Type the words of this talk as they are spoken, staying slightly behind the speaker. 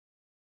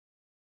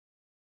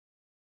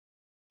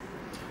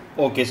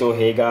Okay, so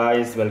hey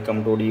guys,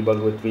 welcome to Debug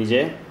with VJ.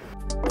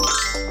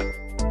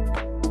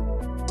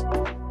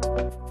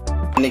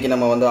 இன்னைக்கு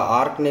நம்ம வந்து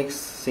Arcnics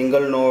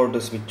single node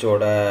switch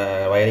ஓட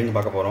wiring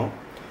பார்க்க போறோம்.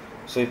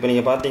 So இப்போ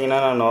நீங்க பாத்தீங்கன்னா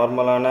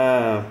நார்மலான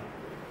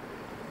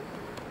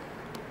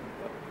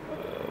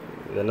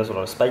என்ன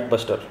சொல்றோம் spike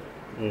buster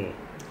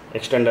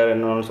extender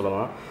என்னன்னு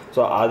சொல்லலாம்.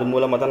 So அது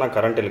மூலமா தான் நான்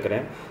கரண்ட்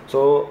இழுக்கிறேன்.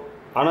 So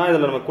ஆனா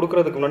இதல நம்ம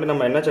குடுக்குறதுக்கு முன்னாடி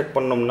நம்ம என்ன செக்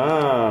பண்ணனும்னா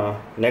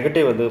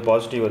நெகட்டிவ் எது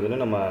பாசிட்டிவ் எதுன்னு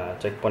நம்ம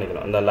செக்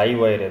பண்ணிக்கணும். அந்த லைவ்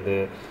வயர் எது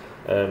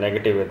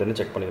நெகட்டிவ் எதுன்னு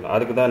செக் பண்ணிக்கணும்.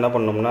 அதுக்கு தான் என்ன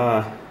பண்ணனும்னா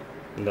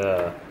இந்த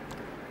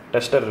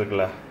டெஸ்டர்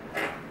இருக்குல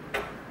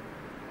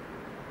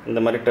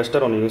இந்த மாதிரி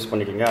டெஸ்டர் ஒன்னு யூஸ்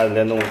பண்ணிக்கங்க. அதுல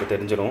இருந்து உங்களுக்கு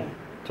தெரிஞ்சிரும்.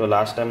 சோ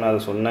லாஸ்ட் டைம் நான்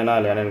அது சொன்னேனா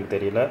இல்லையான்னு எனக்கு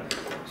தெரியல.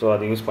 சோ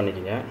அது யூஸ்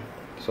பண்ணிக்கங்க.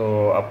 சோ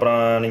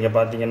அப்புறம் நீங்க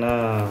பாத்தீங்கன்னா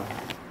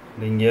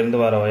இங்க இருந்து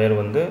வர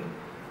வயர் வந்து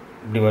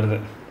இப்படி வருது.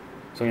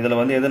 சோ இதல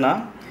வந்து எதுனா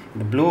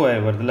இந்த ப்ளூ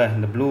வயர் வருதுல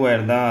இந்த ப்ளூ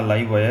வயர் தான்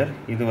லைவ் வயர்.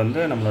 இது வந்து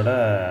நம்மளோட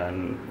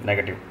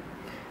நெகட்டிவ்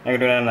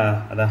என்ன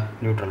அதான்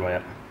நியூட்ரல்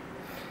வயர்.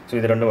 ஸோ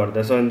இது ரெண்டும்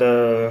வருது. ஸோ இந்த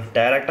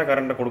டைரெக்டாக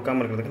கரண்ட்டை கொடுக்காம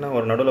இருக்கிறதுக்கு நான்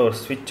ஒரு நடுவில் ஒரு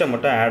ஸ்விட்சை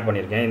மட்டும் ஆட்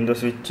பண்ணியிருக்கேன். இந்த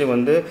ஸ்விட்சு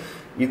வந்து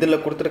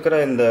இதில் கொடுத்துருக்கிற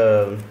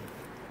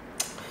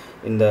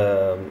இந்த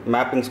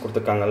மேப்பிங்ஸ்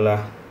கொடுத்துருக்காங்கல்ல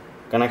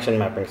கனெக்ஷன்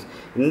மேப்பிங்ஸ்,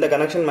 இந்த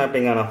கனெக்ஷன்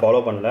மேப்பிங்கை நான் ஃபாலோ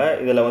பண்ணல.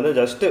 இதில் வந்து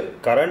ஜஸ்ட்டு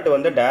கரண்ட்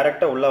வந்து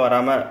டேரெக்டாக உள்ளே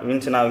வராமல்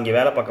மீன்ஸ் நான் இங்கே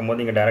வேலை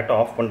பார்க்கும்போது இங்கே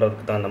டேரெக்டாக ஆஃப்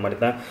பண்ணுறதுக்கு தகுந்த மாதிரி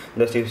தான்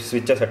இந்த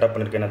ஸ்விட்சை செட்டப்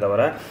பண்ணியிருக்கேனே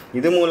தவிர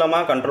இது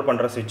மூலமாக கண்ட்ரோல்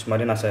பண்ணுற ஸ்விட்ச்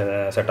மாதிரி நான்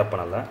செட்டப்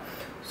பண்ணலை.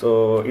 ஸோ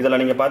இதில்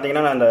நீங்கள்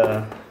பார்த்தீங்கன்னா நான்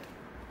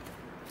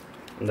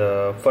இந்த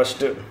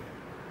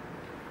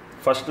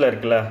ஃபஸ்ட்டில்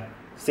இருக்குல்ல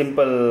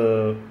சிம்பிள்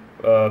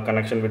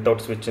கனெக்ஷன்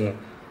வித்தவுட் ஸ்விட்சுன்னு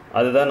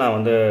அதுதான் நான்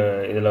வந்து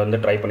இதில்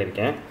வந்து ட்ரை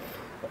பண்ணியிருக்கேன்.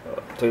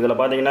 ஸோ இதில்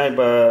பார்த்தீங்கன்னா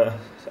இப்போ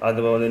அது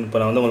வந்து இப்போ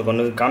நான் வந்து உங்களுக்கு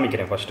ஒன்று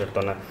காமிக்கிறேன். ஃபஸ்ட்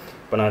எடுத்தோன்னே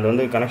இப்போ நான் அது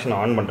வந்து கனெக்ஷன்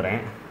ஆன் பண்ணுறேன்.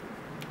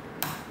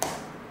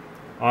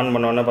 ஆன்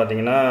பண்ணோன்னே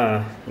பார்த்தீங்கன்னா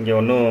இங்கே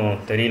ஒன்றும்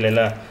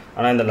தெரியல.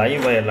 ஆனால் இந்த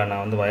லைவ் வயரில்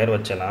நான் வந்து வயர்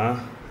வச்சேன்னா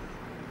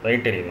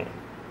லைட் எரியணும்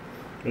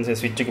மீன்ஸ்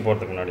ஸ்விட்சுக்கு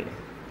போகிறதுக்கு முன்னாடி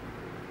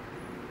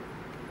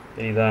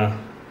தெரியுதா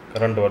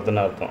கரண்ட்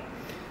வருதுன்னு அர்த்தம்.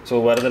 ஸோ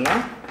வருதுன்னா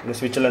இந்த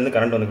ஸ்விட்சிலேருந்து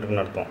கரண்ட் வந்துக்கிட்டு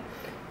இருக்குன்னு அர்த்தம்.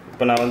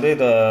 இப்போ நான் வந்து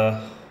இதை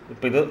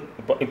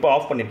இப்போ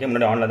ஆஃப் பண்ணியிருக்கேன்.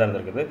 முன்னாடி ஆனில் தான்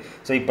இருந்திருக்குது.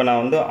 ஸோ இப்போ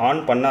நான் வந்து ஆன்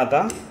பண்ணால்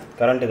தான்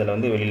கரண்ட் இதில்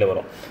வந்து வெளியில்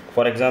வரும்.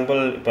 ஃபார் எக்ஸாம்பிள்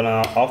இப்போ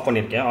நான் ஆஃப்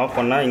பண்ணியிருக்கேன். ஆஃப்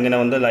பண்ணால் இங்கே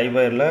நான் வந்து லைவ்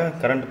வயரில்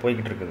கரண்ட்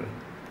போய்கிட்டு இருக்குது,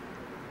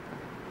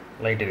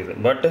 லைட் இருக்குது.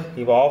 பட்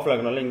இப்போ ஆஃபில்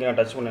இருக்கனால இங்கே நான்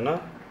டச் பண்ணேன்னா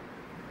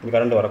இங்கே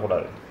கரண்ட்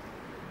வரக்கூடாது,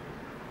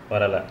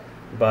 வரலை.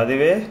 இப்போ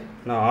அதுவே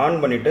நான்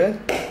ஆன் பண்ணிவிட்டு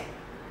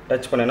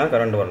டச் பண்ணேன்னா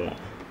கரண்ட் வரணும்,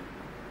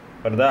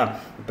 வருதா?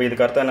 இப்போ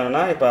இதுக்கு அர்த்தம்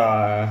என்னென்னா இப்போ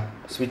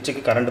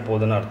ஸ்விட்சுக்கு கரண்ட்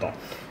போகுதுன்னு அர்த்தம்.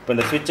 இப்போ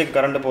இந்த ஸ்விட்சுக்கு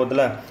கரண்ட்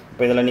போகுதுல,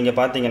 இப்போ இதில் நீங்கள்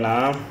பார்த்தீங்கன்னா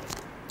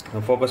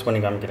ஃபோக்கஸ் பண்ணி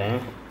காமிக்கிறேன்.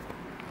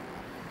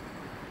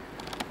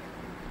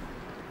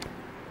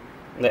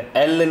 இந்த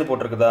எல்லுன்னு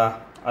போட்டிருக்குதா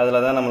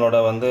அதில் தான் நம்மளோட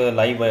வந்து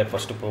லைவ் வயர்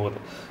ஃபஸ்ட்டு போகுது.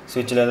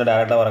 ஸ்விட்சிலேருந்து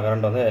டேரெக்டாக வர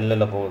கரண்ட் வந்து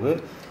எல்லில் போகுது.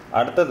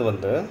 அடுத்தது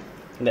வந்து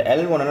இந்த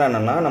L1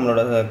 என்னென்னா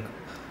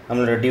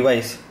நம்மளோட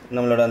டிவைஸ்,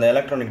 நம்மளோட அந்த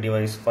எலக்ட்ரானிக்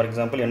டிவைஸ். ஃபார்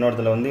எக்ஸாம்பிள்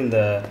என்னோடதில் வந்து இந்த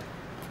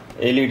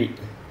எல்இடி,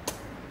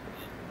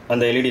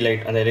 அந்த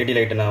எல்இடி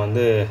லைட்டை நான்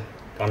வந்து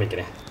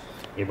காமிக்கிறேன்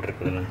எப்படி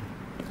இருக்குதுன்னு.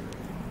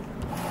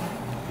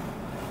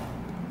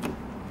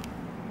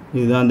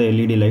 இதுதான் அந்த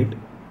எல்இடி லைட்.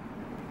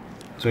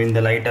 ஸோ இந்த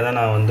லைட்டை தான்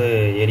நான் வந்து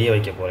எரிய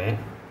வைக்க போகிறேன்.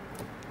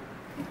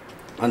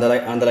 அந்த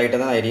லைட்டை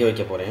தான் நான் எரிய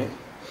வைக்க போகிறேன்.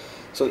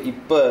 ஸோ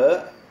இப்போ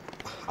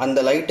அந்த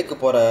லைட்டுக்கு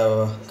போகிற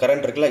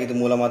கரண்ட் இருக்குல்ல இது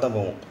மூலமாக தான்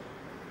போகும்.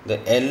 இந்த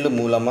எல்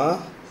மூலமாக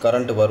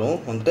கரண்ட் வரும்,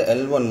 வந்துட்டு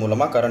L1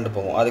 மூலமாக கரண்ட்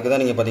போகும். அதுக்கு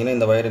தான் நீங்கள் பார்த்தீங்கன்னா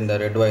இந்த வயர், இந்த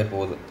ரெட் வயர்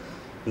போகுது,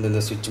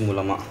 இந்த சுவிட்ச்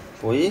மூலமாக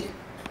போய்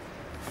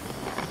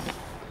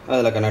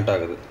அதில் கனெக்ட்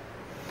ஆகுது.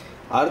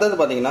 அடுத்தது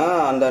பார்த்தீங்கன்னா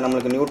அந்த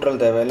நம்மளுக்கு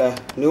நியூட்ரல் தேவையில்ல,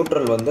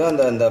 நியூட்ரல் வந்து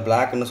அந்த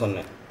பிளாக்னு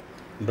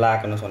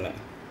சொன்னேன்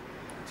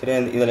சரி,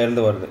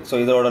 இதிலேருந்து வருது. ஸோ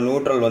இதோட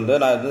நியூட்ரல் வந்து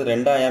நான் இது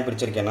ரெண்டாக ஏன்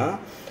பிரிச்சிருக்கேன்னா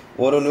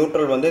ஒரு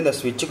நியூட்ரல் வந்து இந்த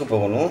ஸ்விட்சுக்கு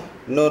போகணும்,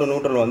 இன்னொரு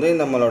நியூட்ரல் வந்து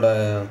நம்மளோட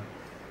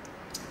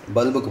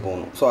பல்புக்கு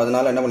போகணும். ஸோ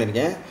அதனால் என்ன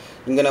பண்ணியிருக்கேன்,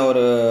 இங்கே நான்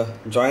ஒரு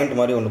ஜாயிண்ட்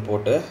மாதிரி ஒன்று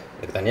போட்டு,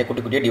 இதுக்கு தனியாக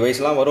குட்டி குட்டியாக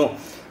டிவைஸ்லாம் வரும்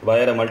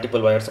வயரை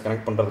மல்டிபிள் வயர்ஸை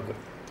கனெக்ட் பண்ணுறதுக்கு.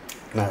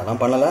 நான்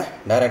அதெல்லாம் பண்ணலை,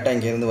 டைரெக்டாக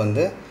இங்கேருந்து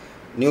வந்து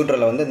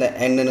நியூட்ரலை வந்து இந்த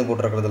என்னு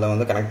போட்டிருக்கிறதுல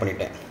வந்து கனெக்ட்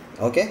பண்ணிட்டேன்.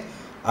 ஓகே,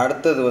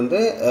 அடுத்தது வந்து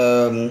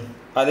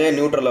அதே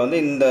நியூட்ரலை வந்து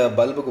இந்த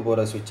பல்புக்கு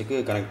போகிற ஸ்விட்சுக்கு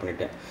கனெக்ட்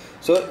பண்ணிட்டேன்.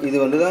 ஸோ இது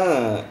வந்து தான்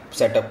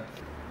செட்டப்.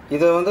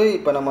 இதை வந்து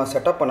இப்போ நம்ம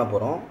செட்டப் பண்ண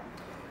போகிறோம்.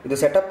 இது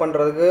செட்டப்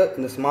பண்ணுறதுக்கு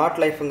இந்த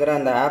ஸ்மார்ட் லைஃப்ங்கிற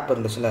அந்த ஆப்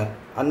இருந்துச்சுல,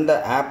 அந்த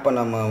ஆப்பை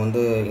நம்ம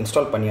வந்து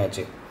இன்ஸ்டால்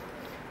பண்ணியாச்சு.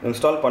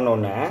 இன்ஸ்டால்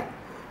பண்ணோடனே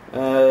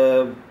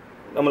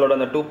நம்மளோட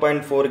அந்த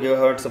 2.4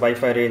 GHz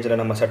வைஃபை ரேஞ்சில்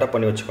நம்ம செட்டப்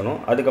பண்ணி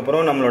வச்சுக்கணும்.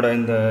 அதுக்கப்புறம் நம்மளோட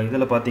இந்த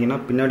இதில் பார்த்தீங்கன்னா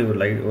பின்னாடி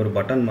ஒரு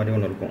பட்டன் மாதிரி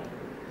ஒன்று இருக்கும்.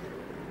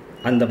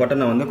 அந்த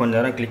பட்டனை வந்து கொஞ்சம்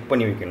நேரம் கிளிக்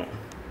பண்ணி வைக்கணும்.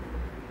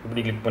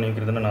 இப்படி கிளிக் பண்ணி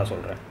வைக்கிறதுன்னு நான்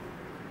சொல்கிறேன்.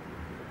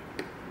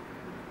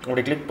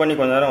 அப்படி கிளிக் பண்ணி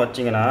கொஞ்சம் நேரம்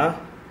வச்சிங்கன்னா,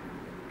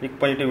 கிளிக்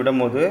பண்ணிவிட்டு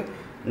விடும்போது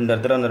இந்த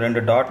இடத்துல அந்த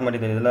 2 டாட்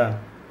மாதிரி தெரியுதுல,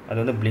 அது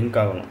வந்து பிளிங்க்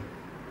ஆகணும்.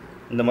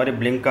 இந்த மாதிரி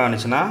பிளிங்க்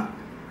ஆனிச்சுன்னா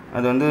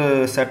அது வந்து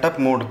செட்டப்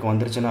மோடுக்கு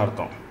வந்துருச்சுன்னு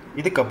அர்த்தம்.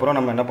 இதுக்கப்புறம்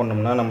நம்ம என்ன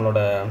பண்ணோம்னா நம்மளோட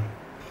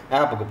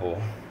ஆப்புக்கு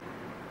போவோம்.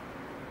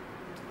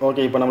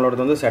 ஓகே, இப்போ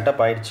நம்மளோடது வந்து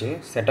செட்டப்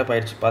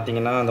ஆயிடுச்சு.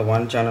 பார்த்தீங்கன்னா அந்த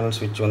 1 சேனல்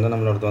ஸ்விட்ச் வந்து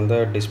நம்மளோடது வந்து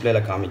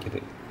டிஸ்பிளேல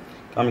காமிக்குது.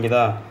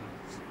 காமிக்குதா?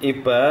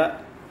 இப்போ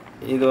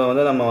இது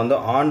வந்து நம்ம வந்து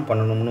ஆன்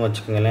பண்ணணும்னு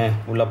வச்சுக்கோங்களேன்.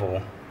 உள்ளே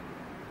போவோம்.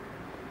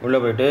 உள்ளே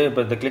போய்ட்டு இப்போ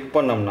இதை கிளிக்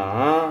பண்ணோம்னா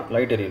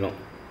லைட் எரியணும்.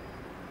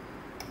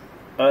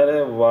 அரே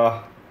வா,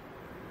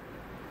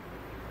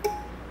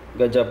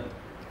 கஜப்,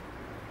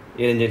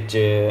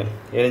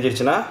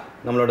 எரிஞ்சிருச்சுன்னா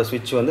நம்மளோட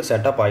ஸ்விட்ச் வந்து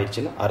செட்டப்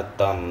ஆயிடுச்சுன்னு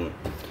அர்த்தம்.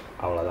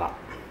 அவ்வளோதான்.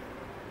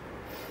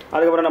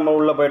 அதுக்கப்புறம் நம்ம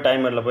உள்ளே போய்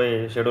டைமரில் போய்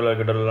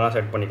ஷெடியூலர்லாம்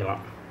செட்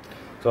பண்ணிக்கலாம்.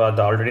 ஸோ அது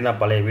ஆல்ரெடி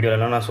நான் பழைய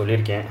வீடியோலலாம் நான்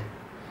சொல்லியிருக்கேன்.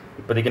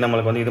 இப்போதைக்கு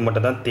நம்மளுக்கு வந்து இது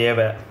மட்டும் தான்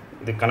தேவை.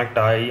 இது கனெக்ட்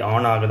ஆகி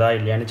ஆன் ஆகுதா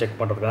இல்லையான்னு செக்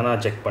பண்ணுறதுக்கு தான்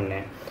நான் செக்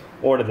பண்ணேன்.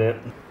 ஓடுது.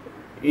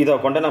 இதை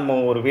கொண்டு நம்ம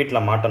ஒரு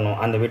வீட்டில் மாட்டணும்.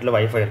 அந்த வீட்டில்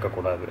வைஃபை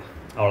இருக்கக்கூடாது.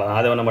 அவ்வளோதான்.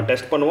 அதை நம்ம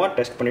டெஸ்ட் பண்ணுவோம்.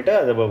 டெஸ்ட் பண்ணிவிட்டு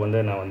அதை வந்து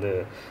நான் வந்து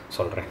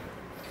சொல்கிறேன்.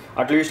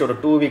 அட்லீஸ்ட் ஒரு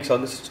 2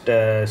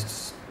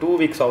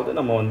 வீக்ஸாவது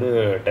நம்ம வந்து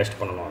டெஸ்ட்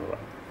பண்ணணும்.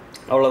 அதுதான்.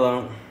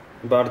 அவ்வளோதான்.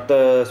 இப்போ அடுத்த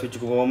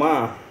ஸ்விட்சுக்கு போவோமா?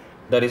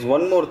 there is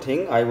one more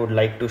thing I would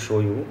like to show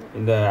you.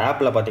 இந்த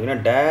ஆப்பில் பார்த்தீங்கன்னா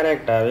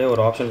டைரெக்டாகவே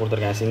ஒரு ஆப்ஷன்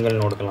கொடுத்துருக்கேன்,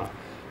 சிங்கிள் நோடுக்கலாம்.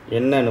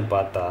 என்னன்னு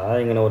பார்த்தா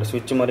இங்கே ஒரு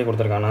ஸ்விட்ச் மாதிரி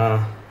கொடுத்துருக்கானா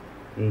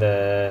இந்த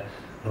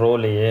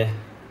ரோலையே.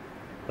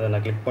 அதை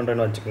நான் கிளிக்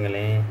பண்ணுறேன்னு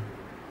வச்சுக்கோங்களேன்.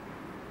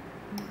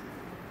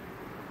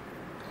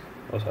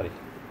 ஓ சாரி,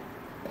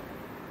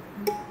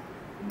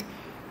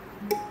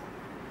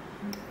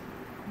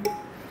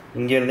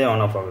 இங்கேருந்தே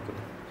ஆன் ஆஃப் ஆகுது.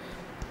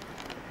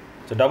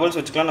 ஸோ டபுள்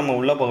ஸ்விட்சுக்கெலாம் நம்ம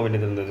உள்ளே போக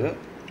வேண்டியது இருந்தது.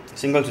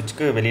 சிங்கிள்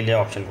ஸ்விட்சுக்கு வெளியிலே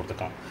ஆப்ஷன்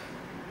கொடுத்துட்டோம்.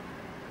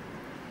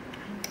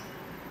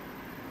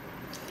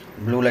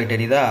 Blue light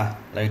எரியுதா?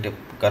 லைட்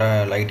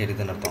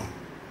எரியுதுன்னு அர்த்தம்.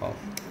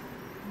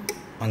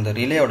 அந்த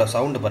ரிலேயோட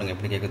சவுண்டு பாருங்கள்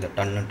எப்படி கேட்குது,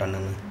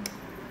 டன்னுன்னு.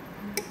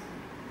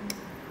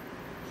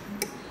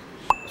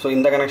 ஸோ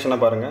இந்த கனெக்ஷனை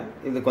பாருங்கள்.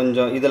 இது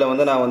கொஞ்சம் இதில்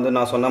வந்து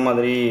நான் சொன்ன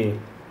மாதிரி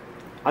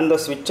அந்த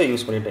ஸ்விட்சை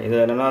யூஸ் பண்ணிட்டேன்.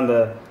 இது என்னென்னா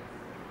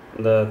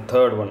இந்த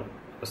தேர்ட் ஒன்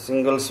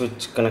சிங்கிள்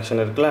ஸ்விட்ச்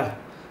கனெக்ஷன் இருக்குல்ல,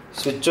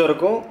 ஸ்விட்சும்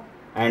இருக்கும்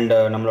அண்டு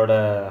நம்மளோட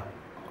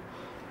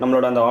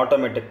அந்த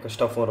ஆட்டோமேட்டிக்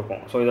ஸ்டஃப்பும்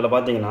இருக்கும். ஸோ இதில்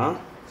பார்த்தீங்கன்னா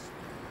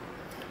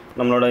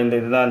நம்மளோட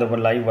இதுதான் இந்த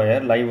லைவ்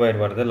வயர்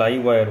வருது.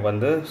 லைவ் வயர்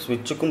வந்து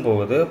ஸ்விட்சுக்கும்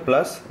போகுது,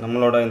 ப்ளஸ்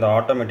நம்மளோட இந்த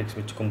ஆட்டோமேட்டிக்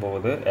ஸ்விட்சுக்கும்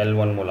போகுது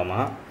L1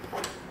 மூலமாக.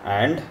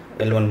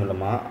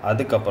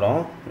 அதுக்கப்புறம்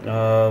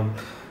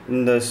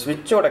இந்த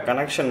ஸ்விட்சோட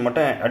கனெக்ஷன்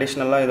மட்டும்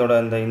அடிஷ்னலாக இதோட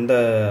இந்த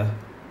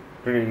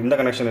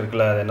கனெக்ஷன்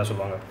இருக்குல்ல, அது என்ன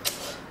சொல்லுவாங்க,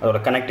 அதோட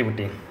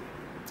கனெக்டிவிட்டி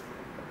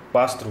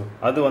பாஸ் த்ரூ,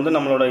 அது வந்து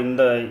நம்மளோட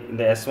இந்த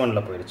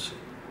S1 போயிடுச்சு.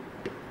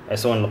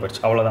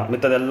 அவ்வளோதான்.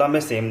 மித்தது எல்லாமே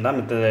சேம் தான்.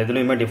 மித்தது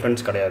எதுலேயுமே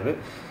டிஃப்ரென்ஸ் கிடையாது.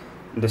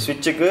 இந்த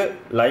ஸ்விட்சுக்கு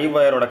லைவ்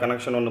வயரோட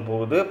கனெக்ஷன் ஒன்று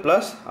போகுது,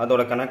 ப்ளஸ்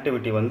அதோட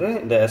கனெக்டிவிட்டி வந்து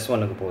இந்த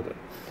S1க்கு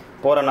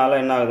போகிறனால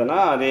என்ன ஆகுதுன்னா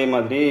அதே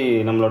மாதிரி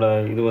நம்மளோட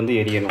இது வந்து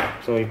எரியணும்.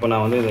 ஸோ இப்போ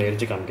நான் வந்து இதை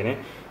எரிச்சு காமிக்கிறேன்.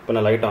 இப்போ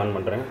நான் லைட் ஆன்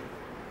பண்ணுறேன்.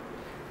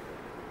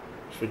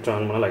 ஸ்விட்ச்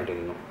ஆன் பண்ணால் லைட்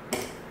எரியணும்.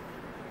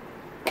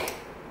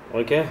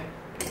 ஓகே,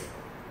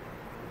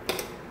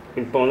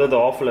 இப்போ வந்து அது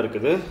ஆஃபில்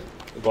இருக்குது.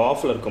 இப்போ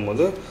ஆஃபில்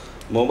இருக்கும்போது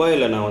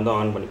மொபைலில் நான் வந்து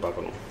ஆன் பண்ணி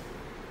பார்க்கணும்.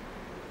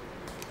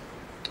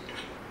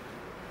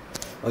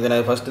 ஓகே,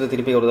 நான் ஃபஸ்ட்டு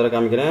திருப்பி ஒரு தடவை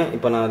காமிக்கிறேன்.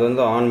 இப்போ நான் அது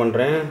வந்து ஆன்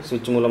பண்ணுறேன்.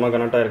 ஸ்விட்ச் மூலமாக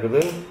கனெக்ட்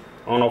ஆகிருக்குது,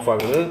 ஆன் ஆஃப்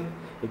ஆகுது.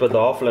 இப்போ இது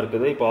ஆஃபில்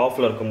இருக்குது. இப்போ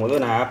ஆஃபில் இருக்கும்போது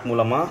நான் ஆப்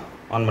மூலமாக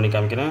ஆன் பண்ணி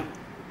காமிக்கிறேன்.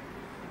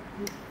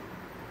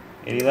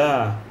 இதுதா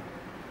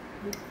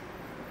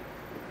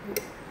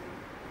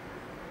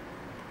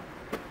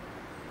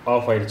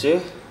ஆஃப் ஆகிடுச்சு.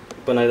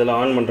 இப்போ நான் இதில்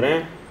ஆன் பண்ணுறேன்.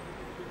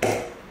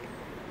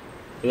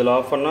 இதில்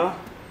ஆஃப் பண்ணால்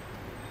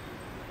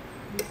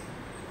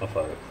ஆஃப்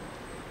ஆகுது.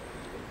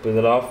 இப்போ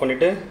இதில் ஆஃப்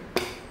பண்ணிவிட்டு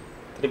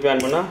திருப்பி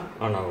ஆன் பண்ணால்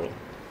ஆன் ஆகும்.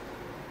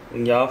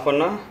 இங்கே ஆஃப்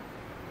பண்ணால்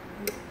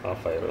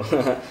ஆஃப் ஆயிடும்.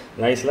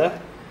 நைஸில்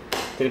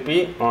திருப்பி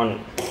ஆன்.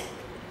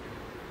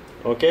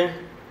 ஓகே,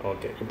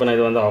 இப்போ நான்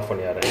இது வந்து ஆஃப்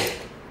பண்ணிடுறேன்.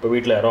 இப்போ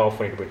வீட்டில் யாரோ ஆஃப்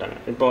பண்ணிட்டு போயிட்டாங்க.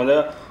 இப்போ வந்து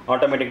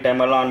ஆட்டோமேட்டிக்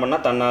டைமர்லாம் ஆன்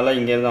பண்ணால் தன்னால்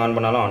இங்கேருந்து ஆன்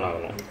பண்ணாலும் ஆன்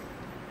ஆகணும்.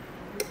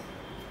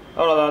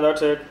 அவ்வளோதான்.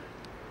 That's it.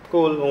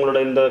 கூல். உங்களோட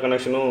இந்த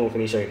கனெக்ஷனும்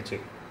ஃபினிஷ் ஆகிடுச்சு.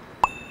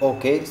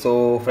 ஓகே, ஸோ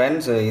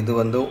ஃப்ரெண்ட்ஸ், இது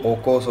வந்து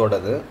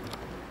ஓகோஸோடது.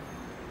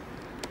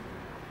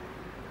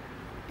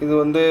 இது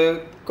வந்து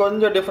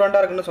கொஞ்சம்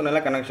டிஃப்ரெண்ட்டாக இருக்குன்னு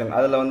சொன்னேன்ல கனெக்ஷன்.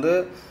 அதில் வந்து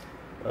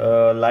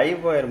லைவ்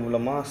வயர்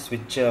மூலமாக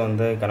ஸ்விட்சை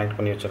வந்து கனெக்ட்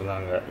பண்ணி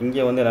வச்சுருந்தாங்க.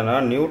 இங்கே வந்து என்னென்னா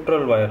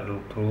நியூட்ரல் வயர்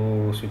த்ரூ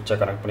ஸ்விட்சை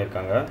கனெக்ட்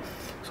பண்ணியிருக்காங்க.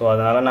 ஸோ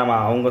அதனால் நம்ம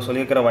அவங்க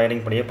சொல்லியிருக்கிற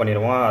வயரிங் படியே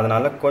பண்ணிடுவோம்.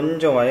 அதனால்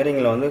கொஞ்சம்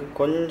வயரிங்கில் வந்து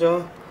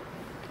கொஞ்சம்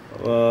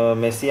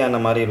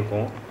மெஸ்ஸியான மாதிரி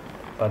இருக்கும்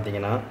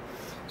பார்த்தீங்கன்னா.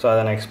 ஸோ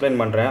அதை நான்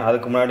எக்ஸ்பிளைன் பண்ணுறேன்.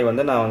 அதுக்கு முன்னாடி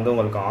வந்து நான் வந்து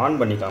உங்களுக்கு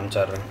ஆன் பண்ணி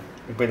காமிச்சிட்றேன்.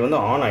 இப்போ இது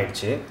வந்து ஆன்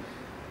ஆகிடுச்சு.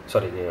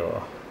 சாரி,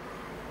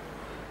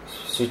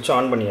 ஸ்விட்ச்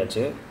ஆன்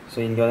பண்ணியாச்சு. ஸோ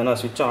இங்கே வந்து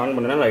நான் ஸ்விட்சை ஆன்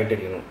பண்ணேன்னா light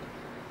எரியணும்.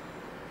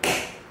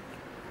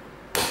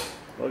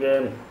 Okay,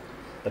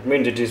 that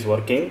means it is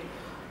working.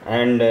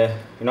 And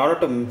in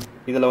order to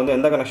இதில் வந்து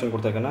எந்த கனெக்ஷன்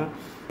கொடுத்துருக்கேன்னா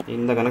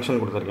இந்த கனெக்ஷன்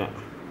கொடுத்துருக்கேன்.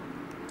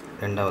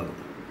 ரெண்டாவது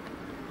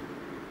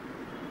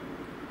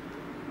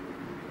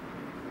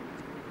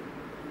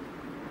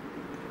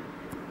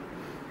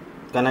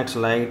கனெக்ட்ஸ்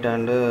லைட்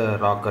அண்டு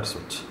ராக்கர்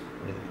ஸ்விட்ச்,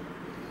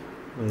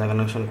 இந்த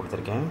கனெக்ஷன்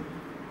கொடுத்துருக்கேன்.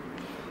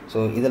 ஸோ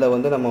இதில்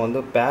வந்து நம்ம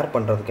வந்து பேர்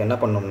பண்ணுறதுக்கு என்ன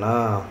பண்ணோம்னா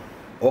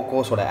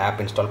ஓகோஸோட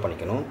ஆப் இன்ஸ்டால்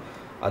பண்ணிக்கணும்.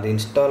 அது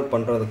இன்ஸ்டால்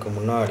பண்ணுறதுக்கு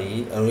முன்னாடி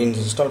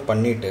இன்ஸ்டால்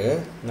பண்ணிவிட்டு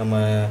நம்ம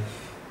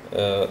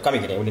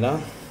காமிக்கிறேன் எப்படின்னா,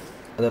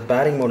 அதை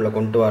பேரிங் மோடில்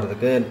கொண்டு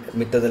வரதுக்கு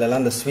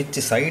மித்ததுலலாம் அந்த ஸ்விட்ச்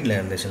சைடில்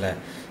இருந்துச்சுல,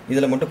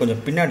 இதில் மட்டும்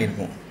கொஞ்சம் பின்னாடி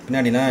இருக்கும்.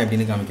 பின்னாடினா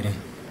எப்படின்னு காமிக்கிறேன்.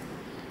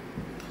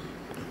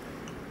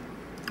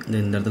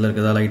 இந்த இடத்துல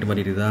இருக்குதா லைட்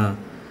மாட்டிடுதா,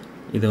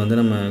 இதை வந்து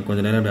நம்ம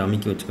கொஞ்சம் நேரம் அப்படி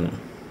அமுக்கி வச்சுக்கணும்.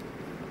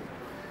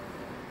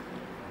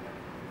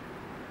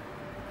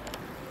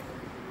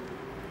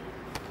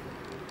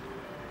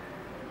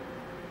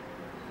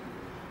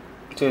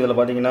 ஸோ இதில்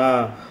பார்த்தீங்கன்னா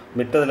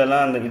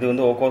மித்ததுலலாம் அந்த இது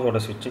வந்து ஓகோஸோட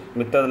ஸ்விட்ச்,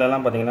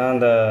 மித்ததுலலாம் பார்த்தீங்கன்னா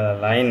அந்த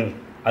லைன்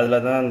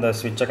அதில் தான் இந்த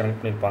ஸ்விட்சை கனெக்ட்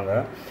பண்ணியிருப்பாங்க.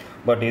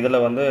 பட்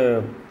இதில் வந்து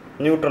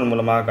நியூட்ரல்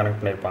மூலமாக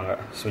கனெக்ட் பண்ணியிருப்பாங்க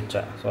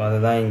ஸ்விட்சை. ஸோ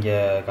அதுதான் இங்கே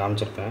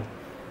காமிச்சிருக்கேன்.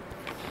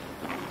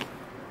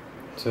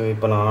 ஸோ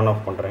இப்போ நான் ஆன்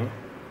ஆஃப் பண்ணுறேன்.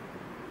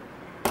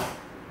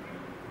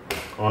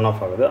 ஆன்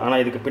ஆஃப் ஆகுது.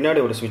 ஆனால் இதுக்கு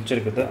பின்னாடி ஒரு ஸ்விட்ச்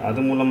இருக்குது,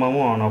 அது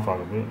மூலமாகவும் ஆன் ஆஃப்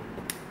ஆகுது.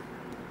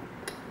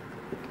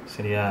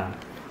 சரியா?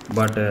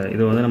 பட்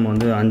இது வந்து நம்ம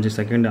வந்து 5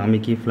 செகண்ட்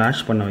அமுக்கி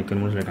ஃப்ளாஷ் பண்ண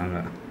வைக்கணும்னு சொல்லிட்டாங்க.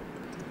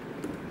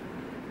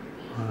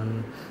 1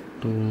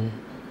 2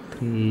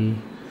 3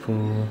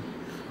 4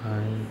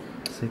 5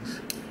 6.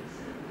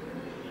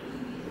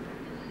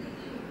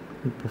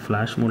 இப்போ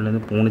ஃப்ளாஷ்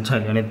மோட்லேருந்து போணுச்சா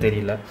இல்லையானே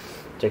தெரியல,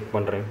 செக்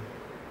பண்ணுறேன்.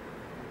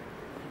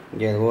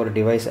 இங்கே ஏதோ ஒரு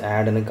டிவைஸ்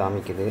ஆடுன்னு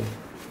காமிக்குது,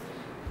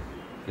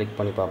 கிளிக்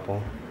பண்ணி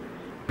பார்ப்போம்.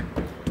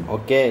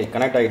 ஓகே,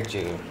 கனெக்ட்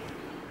ஆகிடுச்சு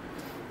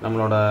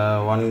நம்மளோட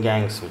 1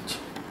 கேங் ஸ்விட்ச்.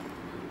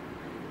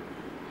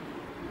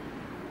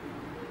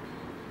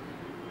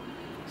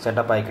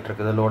 செட்டப் ஆகிக்கிட்டு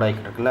இருக்குது, லோட்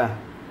ஆகிக்கிட்டு இருக்குல்ல.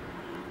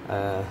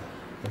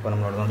 இப்போ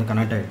நம்மளோட வந்து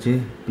கனெக்ட் ஆகிடுச்சு.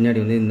 பின்னாடி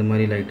வந்து இந்த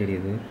மாதிரி லைட்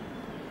எரியுது.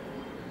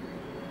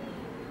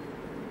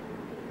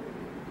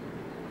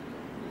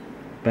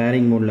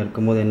 பேரிங் மோடில்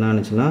இருக்கும்போது என்ன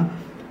ஆனிச்சுன்னா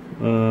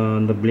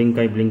அந்த பிளிங்க்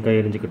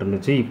ஆகி எரிஞ்சிக்கிட்டு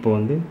இருந்துச்சு. இப்போ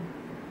வந்து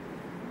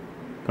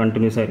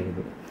கண்டினியூஸாக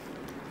இருக்குது.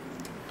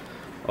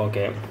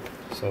 Okay,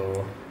 so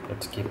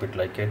let's keep it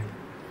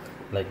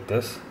like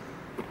this.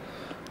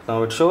 Now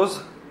it shows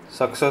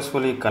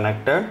successfully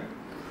connected.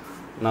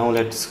 Now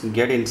let's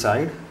get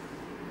inside.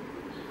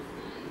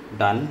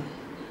 Done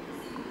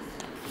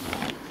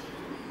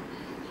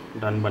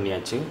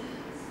பண்ணியாச்சு.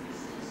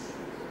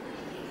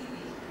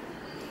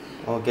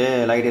 ஓகே,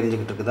 லைட்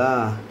எரிஞ்சிக்கிட்டு இருக்குதா,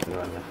 இங்கே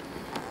வாங்க.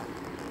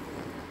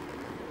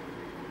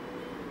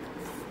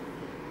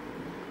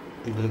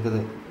 இது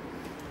இருக்குது.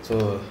 ஸோ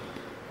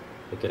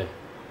வைக்கிறேன்,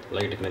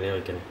 லைட்டுக்கு நிறைய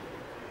வைக்கிறேன்.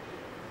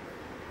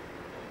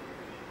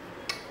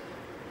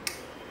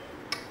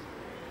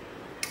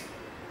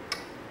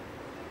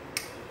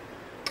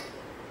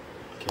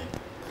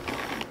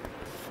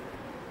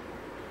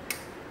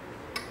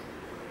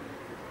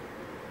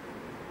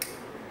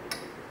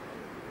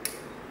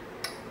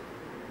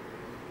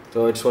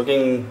 So it's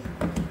working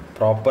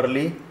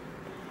properly.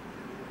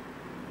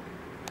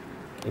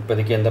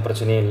 இப்போதைக்கு எந்த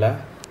பிரச்சனையும் இல்லை,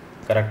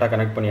 கரெக்டாக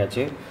கனெக்ட்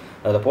பண்ணியாச்சு.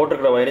 அதில்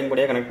போட்டிருக்கிற வயரிங்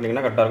படியே கனெக்ட்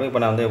பண்ணிங்கன்னா கரெக்டாக இருக்கும்.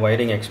 இப்போ நான் வந்து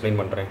வயரிங் எக்ஸ்பிளைன்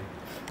பண்ணுறேன்.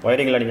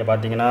 வயரிங்கில் நீங்கள்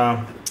பார்த்தீங்கன்னா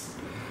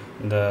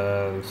இந்த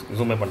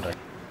ஜூமே பண்ணுறேன்.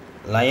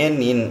 லைன்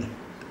இன்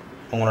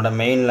உங்களோட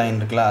மெயின் லைன்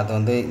இருக்குல்ல, அது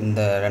வந்து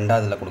இந்த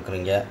 2வதுல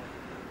கொடுக்குறீங்க.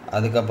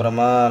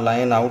 அதுக்கப்புறமா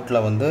லைன்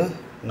அவுட்டில் வந்து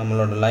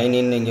நம்மளோட லைன்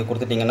இன் இங்கே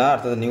கொடுத்துட்டிங்கன்னா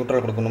அடுத்தது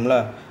நியூட்ரல் கொடுக்கணும்ல.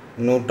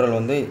 நியூட்ரல்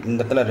வந்து இந்த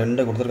இடத்துல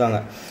 2 கொடுத்துருக்காங்க.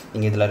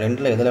 நீங்கள் இதில்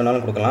 2ல் எதில்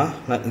வேணாலும் கொடுக்கலாம்,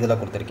 நான் இதில்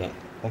கொடுத்துருக்கேன்.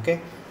 ஓகே,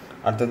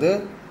 அடுத்தது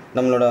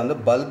நம்மளோட வந்து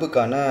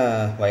பல்புக்கான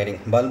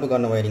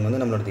வயரிங்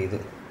வந்து நம்மளோடது இது.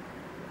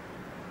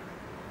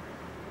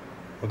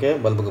 ஓகே,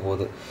 பல்புக்கு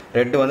போகுது.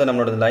 ரெட்டு வந்து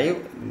நம்மளோட லைவ்,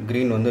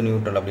 க்ரீன் வந்து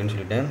நியூட்ரல் அப்படின்னு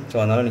சொல்லிட்டேன். ஸோ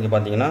அதனால் நீங்கள்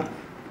பார்த்தீங்கன்னா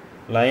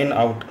லைன்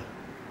அவுட்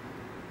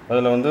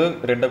அதில் வந்து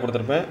ரெட்டை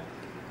கொடுத்துருப்பேன்,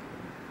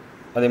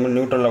 அதே மாதிரி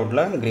நியூட்ரல்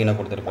அவுட்டில் க்ரீனை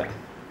கொடுத்துருப்பேன்.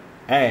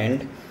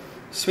 அண்ட்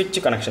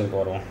ஸ்விட்ச் கனெக்ஷனுக்கு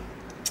வருவோம்.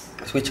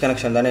 ஸ்விட்ச்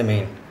கனெக்ஷன் தானே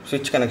மெயின்.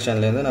 ஸ்விட்ச்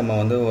கனெக்ஷன்லேருந்து நம்ம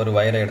வந்து ஒரு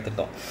வயரை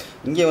எடுத்துட்டோம்.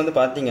 இங்கே வந்து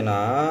பார்த்திங்கன்னா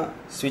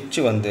ஸ்விட்ச்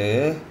வந்து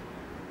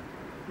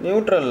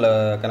நியூட்ரலில்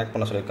கனெக்ட்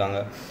பண்ண சொல்லியிருக்காங்க.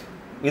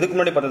 இதுக்கு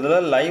முன்னாடி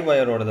பார்த்ததில் லைவ்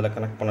வயரோட இதில்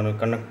கனெக்ட்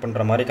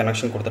பண்ணுற மாதிரி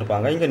கனெக்ஷன்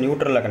கொடுத்துருப்பாங்க. இங்கே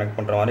நியூட்ரலில் கனெக்ட்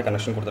பண்ணுற மாதிரி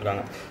கனெக்ஷன்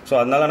கொடுத்துருக்காங்க. ஸோ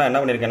அதனால் நான்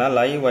என்ன பண்ணியிருக்கேன்னா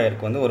லைவ்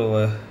வயருக்கு வந்து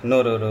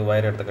இன்னொரு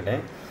வயர்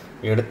எடுத்துக்கிட்டேன்.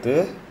 எடுத்து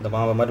இந்த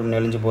பாம்பை மாதிரி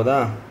நெளிஞ்சு போதா,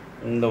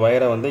 இந்த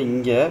வயரை வந்து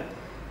இங்கே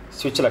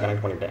ஸ்விட்சில்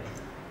கனெக்ட் பண்ணிட்டேன்.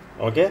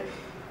 ஓகே,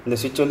 இந்த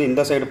ஸ்விட்ச் வந்து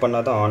இந்த சைடு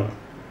பண்ணால் தான் ஆன்,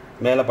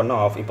 மேலே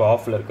பண்ணால் ஆஃப். இப்போ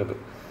ஆஃபில் இருக்குது.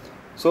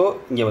 ஸோ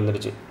இங்கே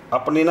வந்துடுச்சு.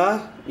 அப்படின்னா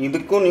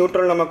இதுக்கும்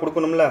நியூட்ரல் நம்ம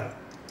கொடுக்கணும்ல,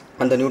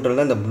 அந்த நியூட்ரல்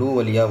தான் இந்த ப்ளூ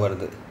வழியாக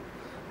வருது,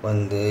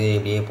 வந்து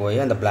இப்படியே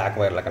போய் அந்த பிளாக்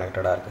வயரில்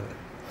கனெக்டடாக இருக்குது.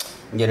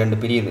 இங்கே 2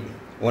 பிரியுது.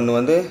 ஒன்று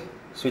வந்து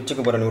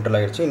ஸ்விட்சுக்கு போகிற நியூட்ரல்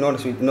ஆகிடுச்சு,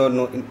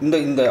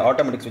 இன்னொன்று இந்த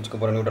ஆட்டோமேட்டிக் ஸ்விட்சுக்கு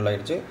போகிற நியூட்ரல்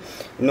ஆகிடுச்சு,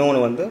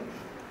 இன்னொன்று வந்து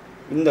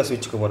இந்த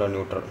ஸ்விட்சுக்கு போகிற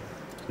நியூட்ரல்.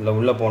 இல்லை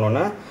உள்ளே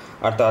போனோன்னா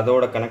அடுத்து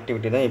அதோட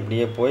கனெக்டிவிட்டி தான்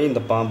இப்படியே போய்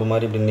இந்த பாம்பு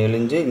மாதிரி இப்படி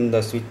நெளிஞ்சு இந்த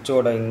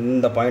ஸ்விட்சோட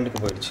இந்த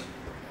பாயிண்ட்டுக்கு போயிடுச்சு.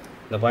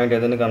 இந்த பாயிண்ட்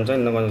எதுன்னு காமிச்சா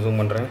இன்னும் கொஞ்சம் ஜூம்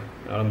பண்ணுறேன்,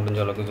 என்னால் முடிஞ்ச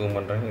அளவுக்கு ஜூம்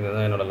பண்ணுறேன்.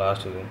 இதுதான் என்னோடய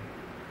லாஸ்ட் ஜூம்.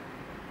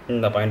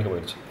 இந்த பாயிண்ட்டுக்கு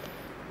போயிடுச்சு.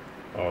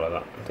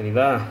 அவ்வளோதான்,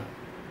 தெரியுதா?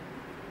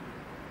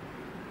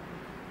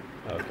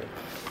 ஓகே,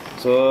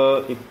 ஸோ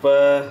இப்போ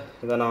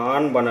இதை நான்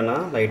ஆன் பண்ணேன்னா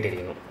light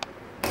எரியணும்.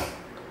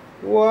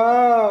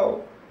 Wow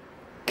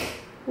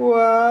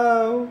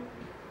wow,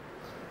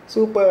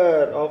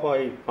 super.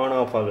 On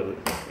off ஆகுது,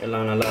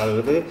 எல்லாம் நல்லா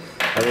ஆகுது.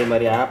 அதே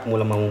மாதிரி ஆப்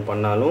மூலமாகவும்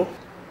பண்ணாலும்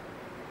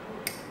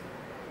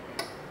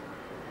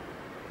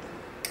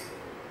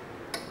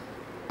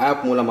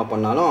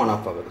ஆன்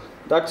ஆஃப் ஆகுது.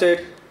 That's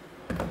it.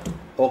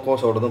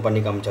 ஓகோஸோடதும் பண்ணி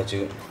காமிச்சாச்சு.